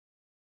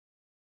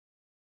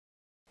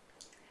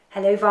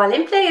Hello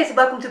violin players,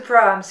 welcome to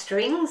Pro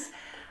Strings.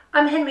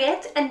 I'm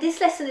Henriette and this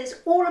lesson is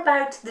all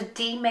about the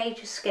D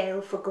major scale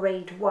for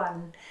grade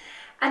 1.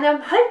 And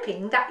I'm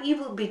hoping that you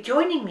will be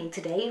joining me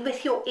today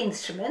with your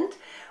instrument.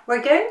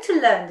 We're going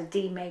to learn the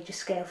D major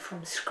scale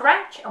from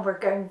scratch and we're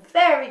going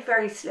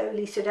very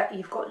slowly so that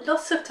you've got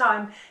lots of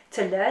time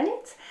to learn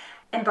it.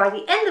 And by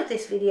the end of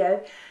this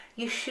video,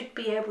 you should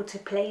be able to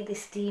play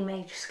this D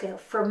major scale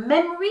from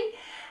memory.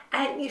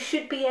 And you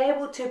should be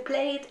able to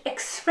play it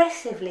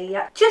expressively,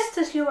 just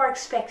as you are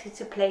expected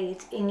to play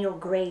it in your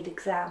grade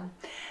exam.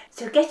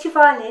 So get your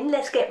violin,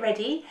 let's get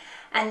ready,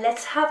 and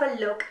let's have a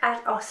look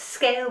at our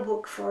scale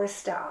book for a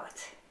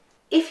start.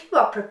 If you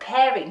are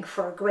preparing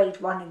for a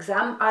grade 1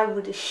 exam, I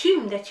would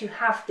assume that you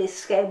have this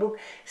scale book,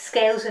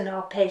 Scales and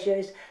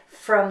Arpeggios,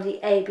 from the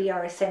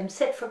ABRSM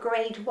set for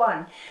grade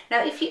 1.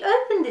 Now if you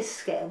open this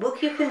scale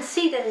book, you can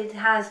see that it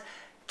has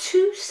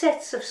two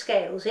sets of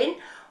scales in.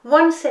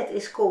 One set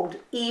is called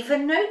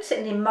even notes,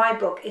 and in my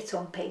book it's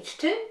on page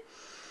 2.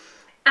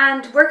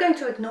 And we're going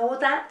to ignore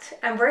that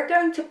and we're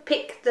going to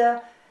pick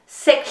the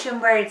section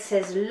where it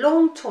says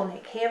long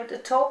tonic here at the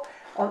top.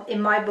 In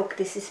my book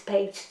this is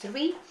page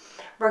 3.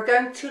 We're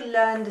going to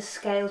learn the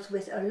scales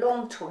with a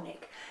long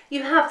tonic.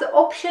 You have the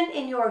option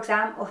in your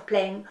exam of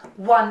playing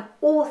one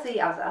or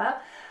the other,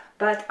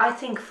 but I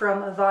think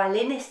from a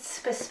violinist's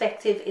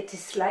perspective it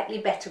is slightly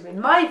better, in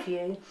my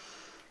view,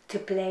 to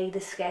play the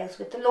scales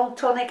with the long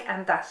tonic,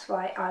 and that's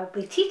why I'll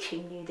be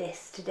teaching you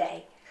this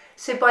today.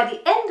 So by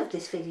the end of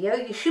this video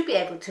you should be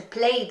able to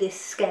play this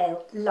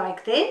scale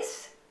like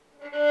this.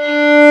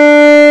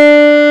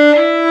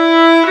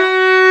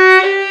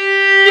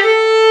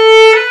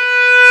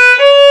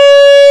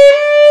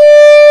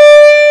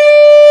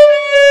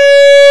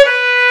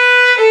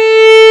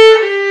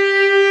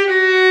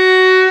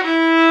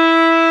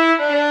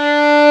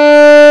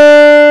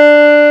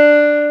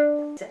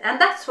 And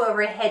that's where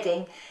we're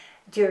heading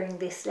during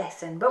this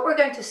lesson, but we're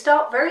going to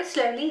start very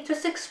slowly,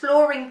 just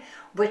exploring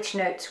which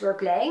notes we're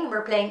playing.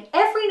 We're playing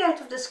every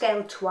note of the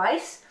scale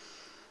twice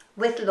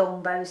with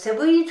long bows. So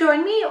will you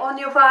join me on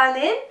your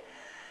violin?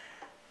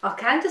 I'll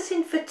count us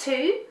in for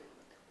 2.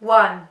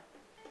 1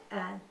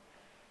 and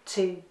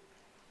 2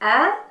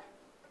 and...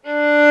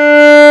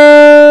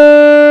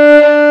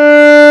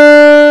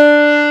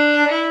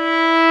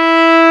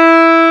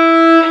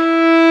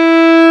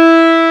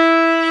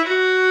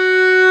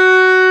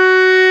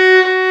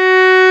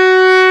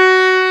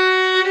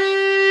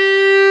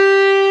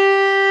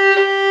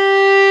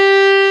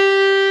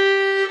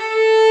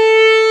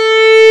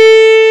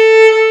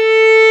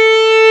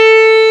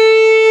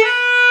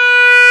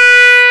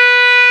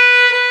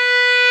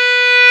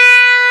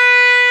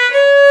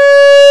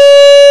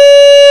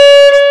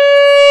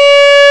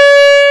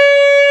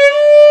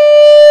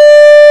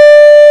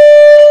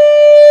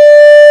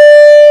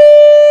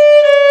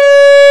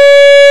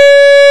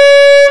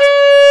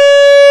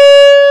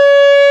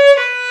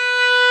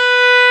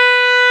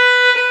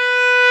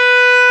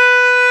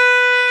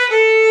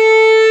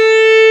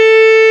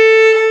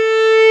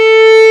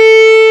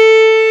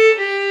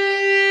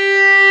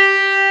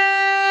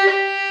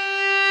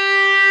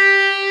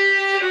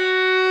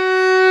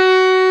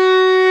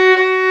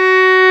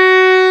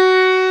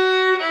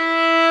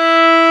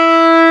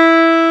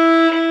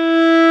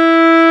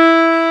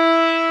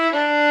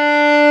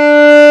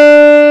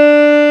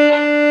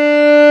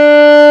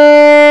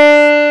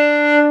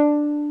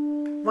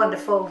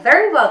 Wonderful,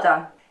 very well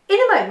done. In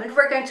a moment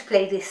we're going to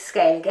play this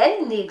scale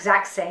again in the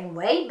exact same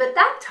way, but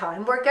that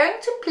time we're going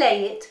to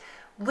play it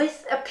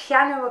with a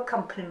piano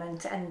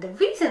accompaniment, and the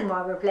reason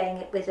why we're playing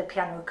it with a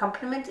piano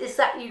accompaniment is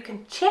that you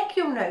can check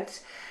your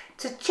notes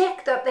to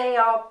check that they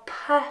are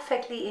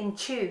perfectly in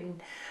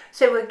tune.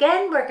 So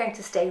again we're going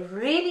to stay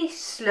really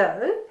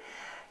slow,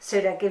 so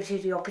that gives you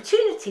the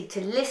opportunity to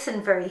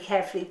listen very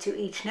carefully to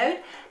each note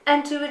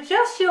and to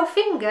adjust your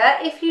finger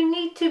if you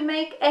need to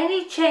make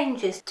any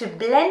changes to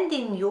blend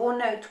in your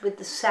note with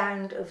the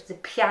sound of the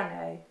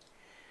piano.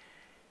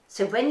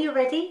 So when you're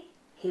ready,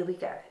 here we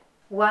go.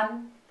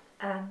 1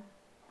 and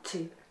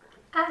 2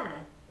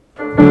 and...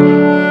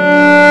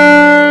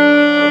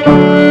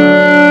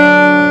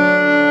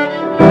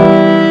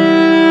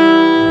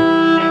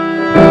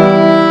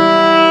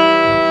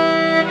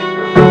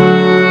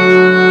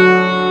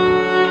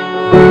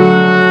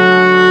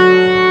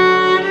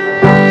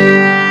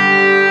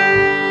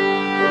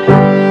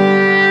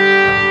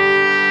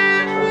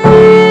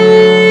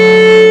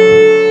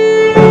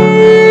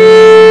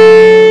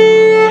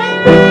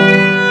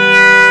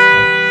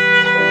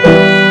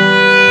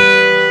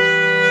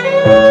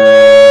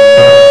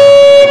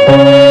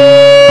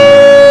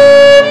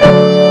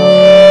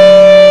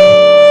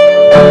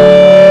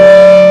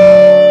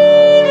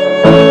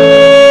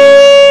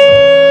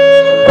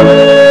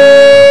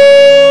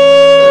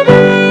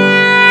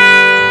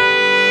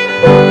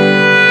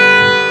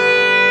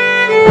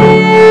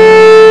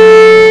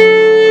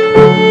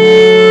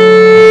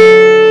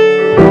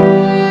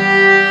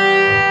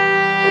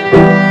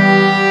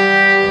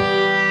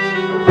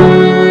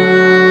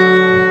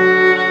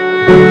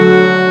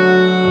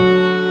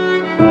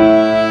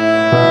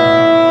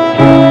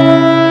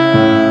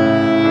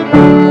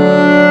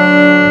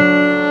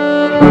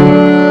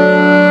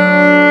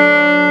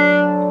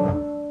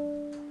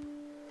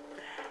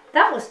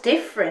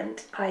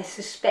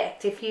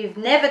 if you've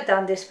never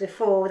done this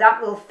before, that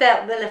will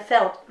have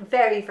felt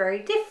very, very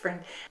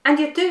different. And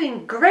you're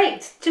doing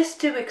great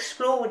just to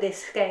explore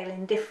this scale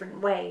in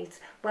different ways.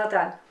 Well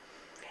done.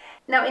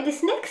 Now in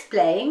this next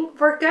playing,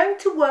 we're going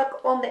to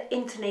work on the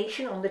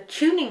intonation, on the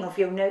tuning of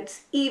your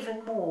notes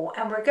even more.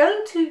 And we're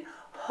going to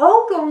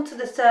hold on to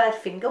the third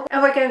finger,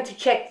 and we're going to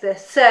check the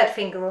third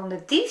finger on the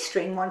D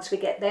string once we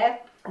get there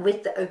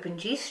with the open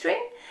G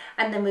string.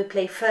 And then we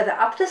play further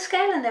up the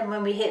scale, and then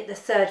when we hit the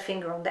third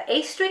finger on the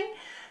A string,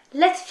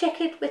 let's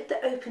check it with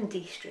the open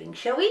D string,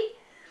 shall we?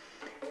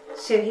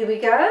 So here we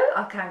go.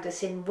 I'll count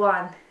us in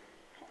 1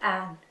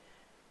 and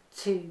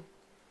 2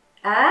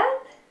 and...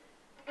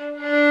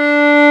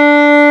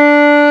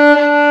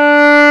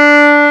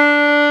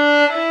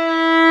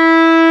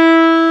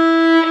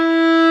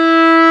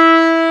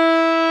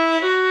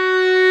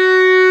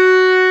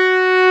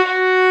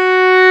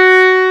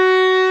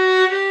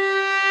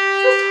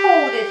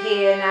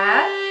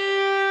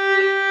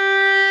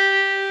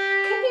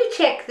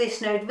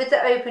 this note with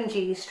the open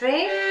G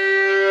string.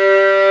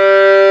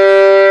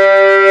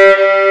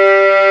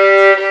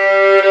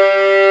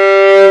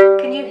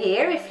 Can you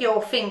hear if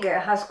your finger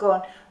has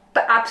gone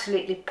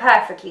absolutely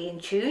perfectly in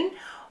tune,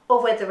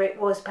 or whether it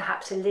was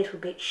perhaps a little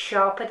bit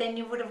sharper than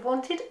you would have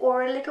wanted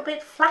or a little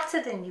bit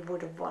flatter than you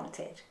would have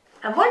wanted?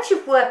 And once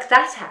you've worked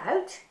that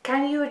out,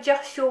 can you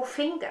adjust your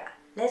finger?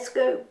 Let's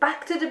go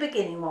back to the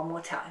beginning one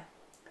more time.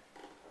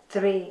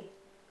 3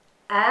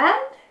 and...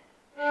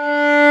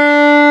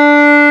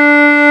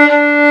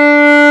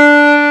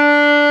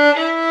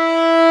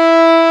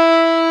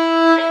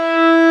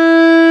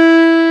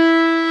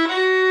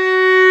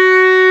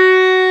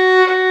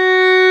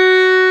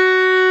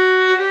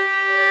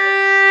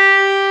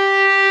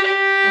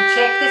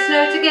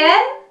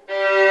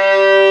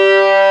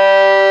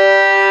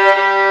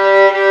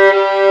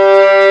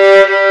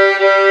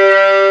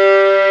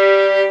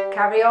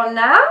 Carry on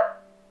now.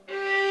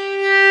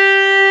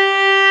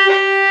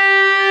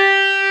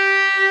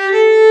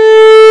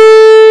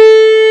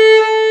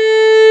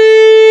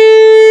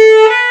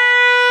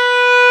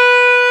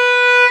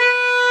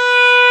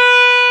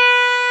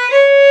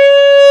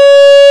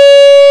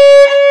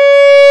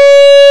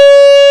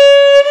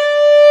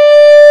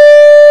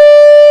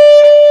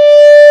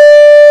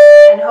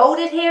 And hold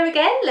it here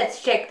again.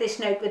 Let's check this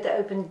note with the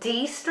open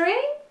D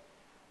string.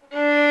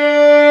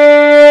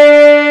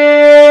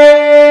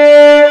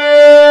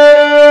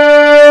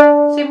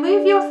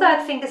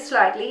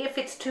 Slightly if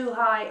it's too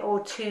high or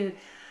too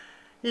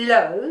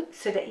low,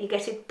 so that you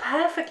get it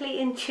perfectly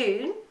in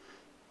tune.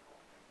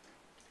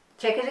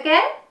 Check it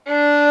again.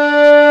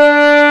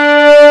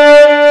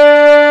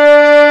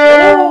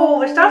 Oh,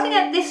 we're starting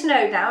at this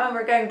note now and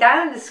we're going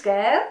down the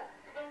scale.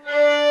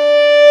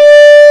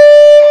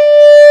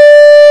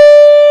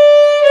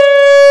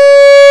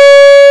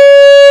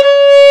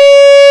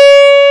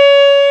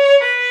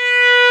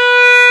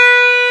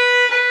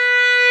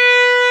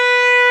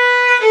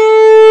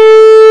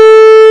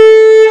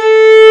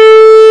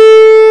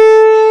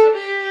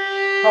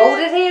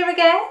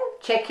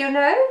 Check your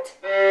note.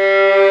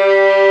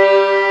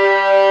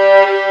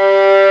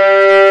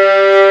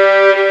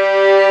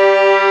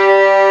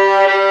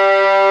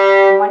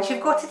 And once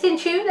you've got it in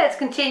tune, let's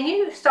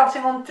continue,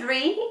 starting on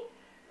 3.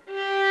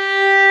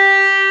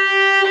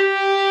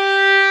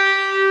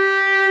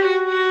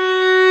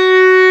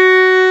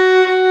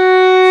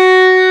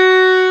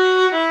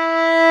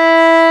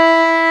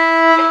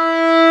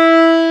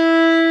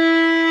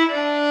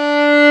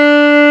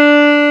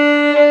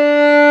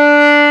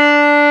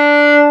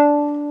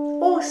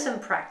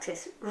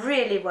 Practice,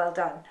 really well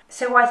done.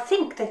 So I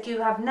think that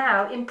you have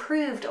now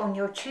improved on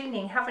your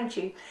tuning, haven't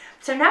you?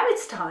 So now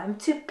it's time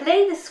to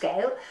play the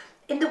scale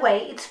in the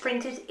way it's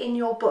printed in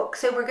your book.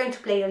 So we're going to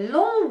play a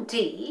long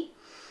D,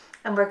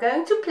 and we're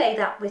going to play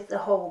that with the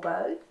whole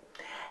bow.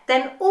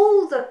 Then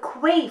all the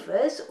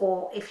quavers,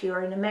 or if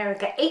you're in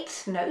America,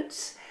 8th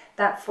notes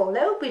that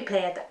follow, we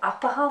play at the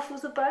upper half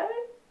of the bow.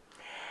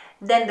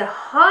 Then the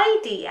high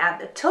D at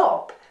the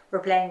top, we're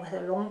playing with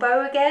a long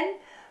bow again.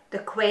 The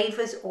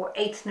quavers or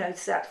 8th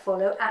notes that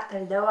follow at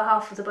the lower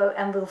half of the bow,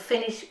 and we'll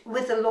finish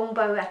with a long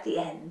bow at the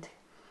end.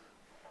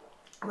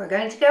 We're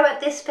going to go at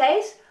this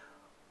pace.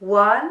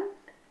 1,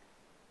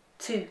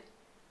 2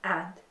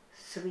 and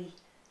 3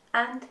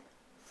 and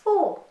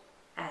 4.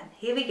 And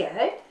here we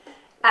go.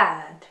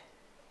 And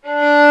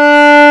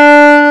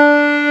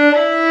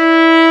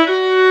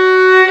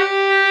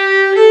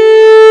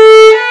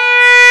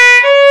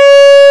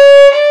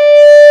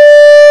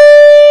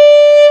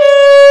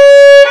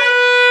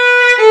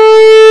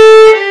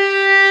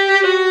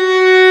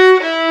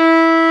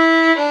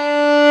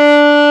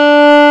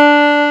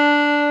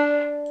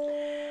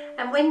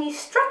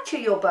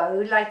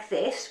bow like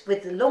this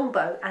with the long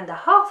bow and the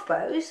half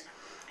bows,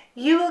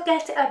 you will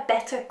get a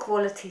better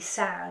quality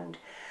sound.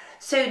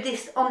 So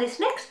on this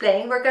next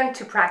playing, we're going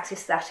to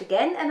practice that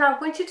again, and I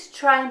want you to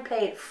try and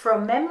play it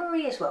from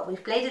memory as well.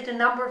 We've played it a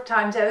number of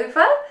times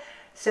over,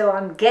 so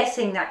I'm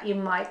guessing that you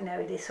might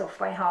know this off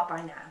by heart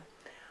by now.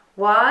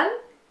 1,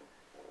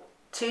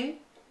 2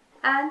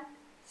 and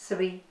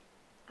 3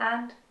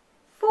 and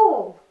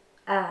 4,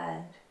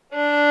 and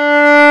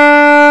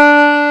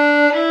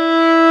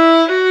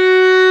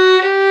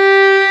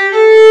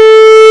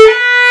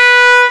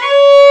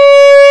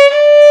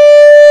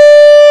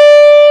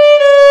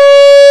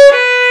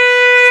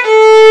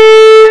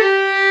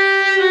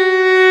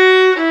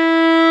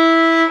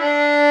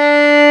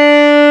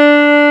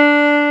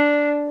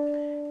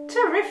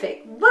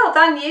terrific. Well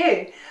done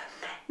you.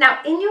 Now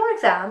in your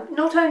exam,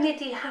 not only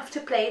do you have to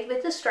play it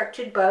with a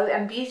structured bow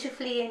and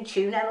beautifully in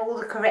tune and all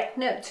the correct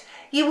notes,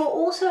 you will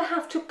also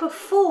have to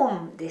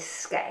perform this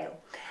scale.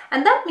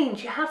 And that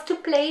means you have to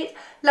play it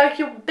like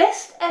your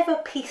best ever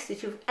piece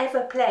that you've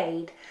ever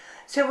played.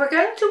 So we're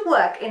going to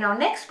work in our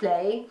next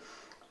play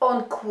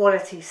on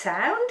quality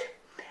sound,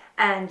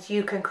 and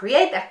you can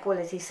create that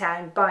quality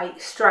sound by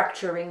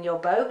structuring your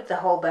bow with the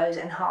whole bows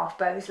and half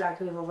bows like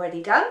we've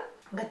already done.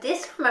 But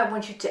this time I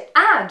want you to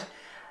add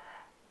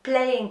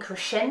playing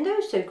crescendo,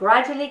 so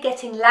gradually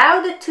getting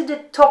louder to the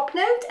top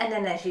note, and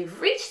then as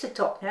you've reached the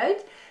top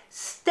note,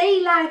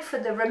 stay loud for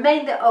the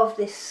remainder of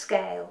this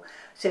scale.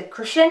 So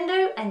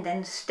crescendo and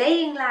then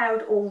staying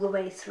loud all the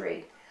way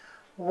through.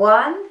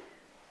 1,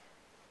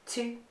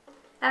 2,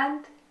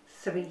 and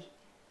 3,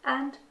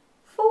 and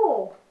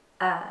 4,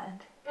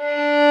 and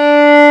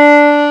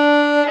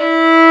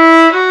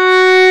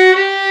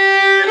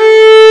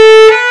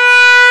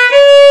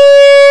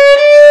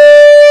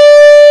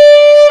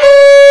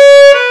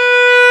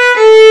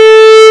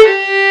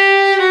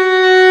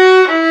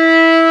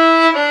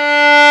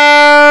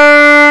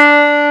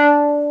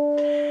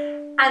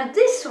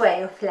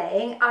way of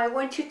playing, I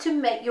want you to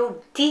make your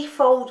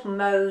default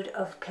mode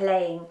of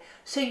playing,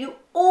 so you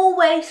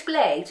always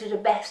play to the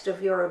best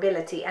of your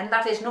ability, and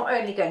that is not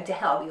only going to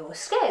help your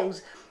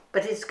scales,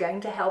 but it's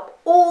going to help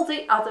all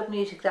the other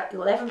music that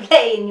you'll ever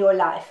play in your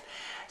life.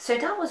 So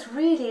that was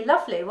really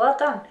lovely, well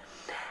done.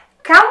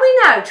 Can we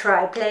now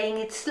try playing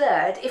it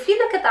slurred? If you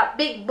look at that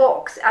big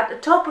box at the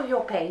top of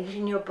your page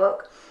in your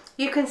book,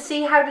 you can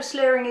see how the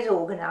slurring is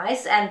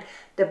organised, and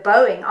the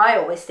bowing, I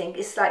always think,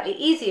 is slightly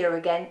easier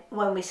again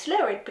when we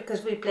slur it,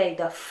 because we play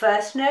the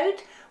first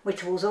note,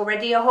 which was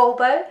already a whole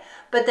bow,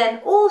 but then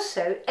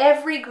also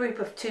every group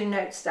of 2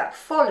 notes that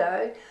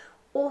follow,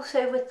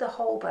 also with the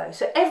whole bow.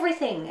 So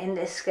everything in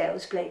this scale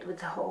is played with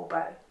the whole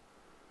bow.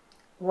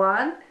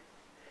 1,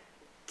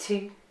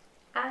 2,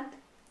 and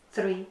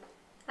 3,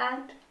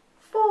 and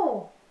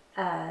 4,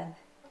 and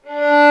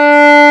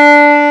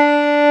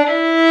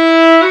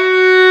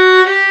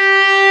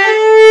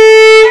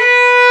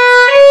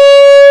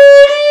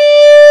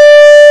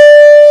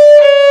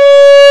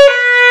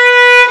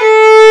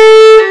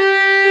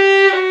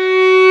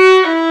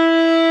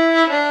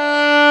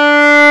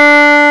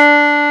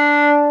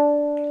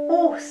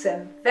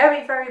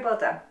very, very well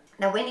done.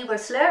 Now when you were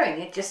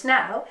slurring it just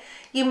now,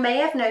 you may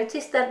have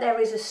noticed that there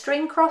is a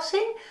string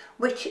crossing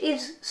which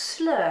is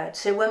slurred.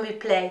 So when we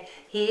play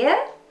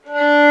here, the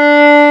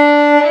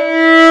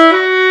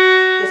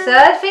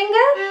 3rd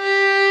finger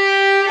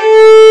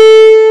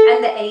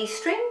and the A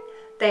string,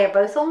 they are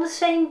both on the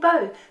same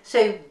bow.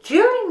 So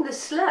during the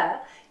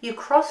slur, you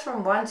cross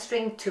from one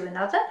string to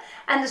another,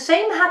 and the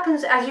same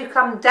happens as you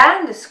come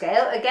down the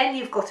scale. Again,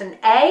 you've got an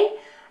A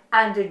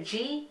and a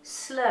G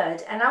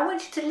slurred, and I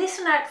want you to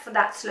listen out for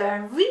that slur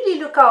and really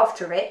look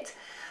after it,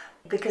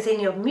 because in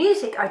your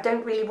music I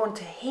don't really want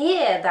to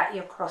hear that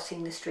you're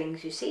crossing the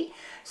strings, you see,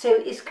 so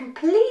it's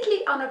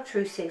completely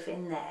unobtrusive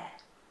in there.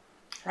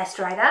 Let's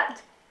try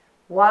that.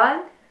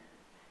 1,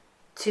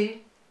 2,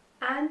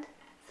 and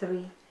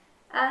 3,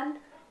 and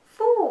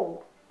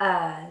 4,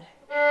 and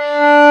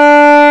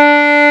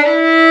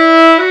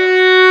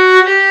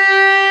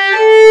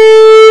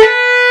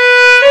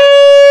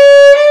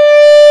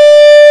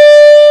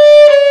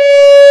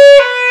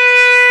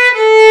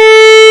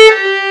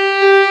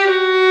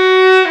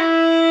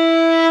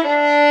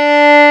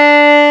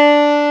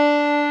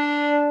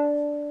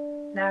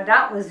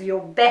that was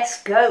your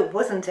best go,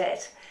 wasn't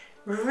it?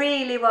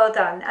 Really well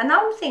done. And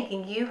I'm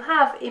thinking you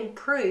have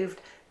improved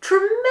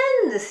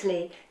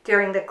tremendously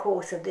during the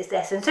course of this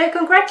lesson. So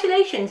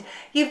congratulations,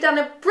 you've done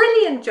a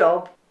brilliant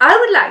job. I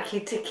would like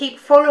you to keep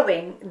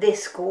following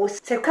this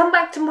course. So come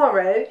back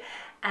tomorrow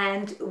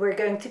and we're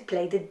going to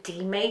play the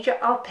D major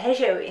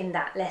arpeggio in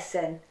that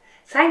lesson.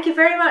 Thank you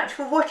very much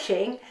for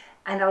watching,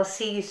 and I'll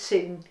see you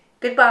soon.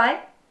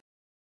 Goodbye.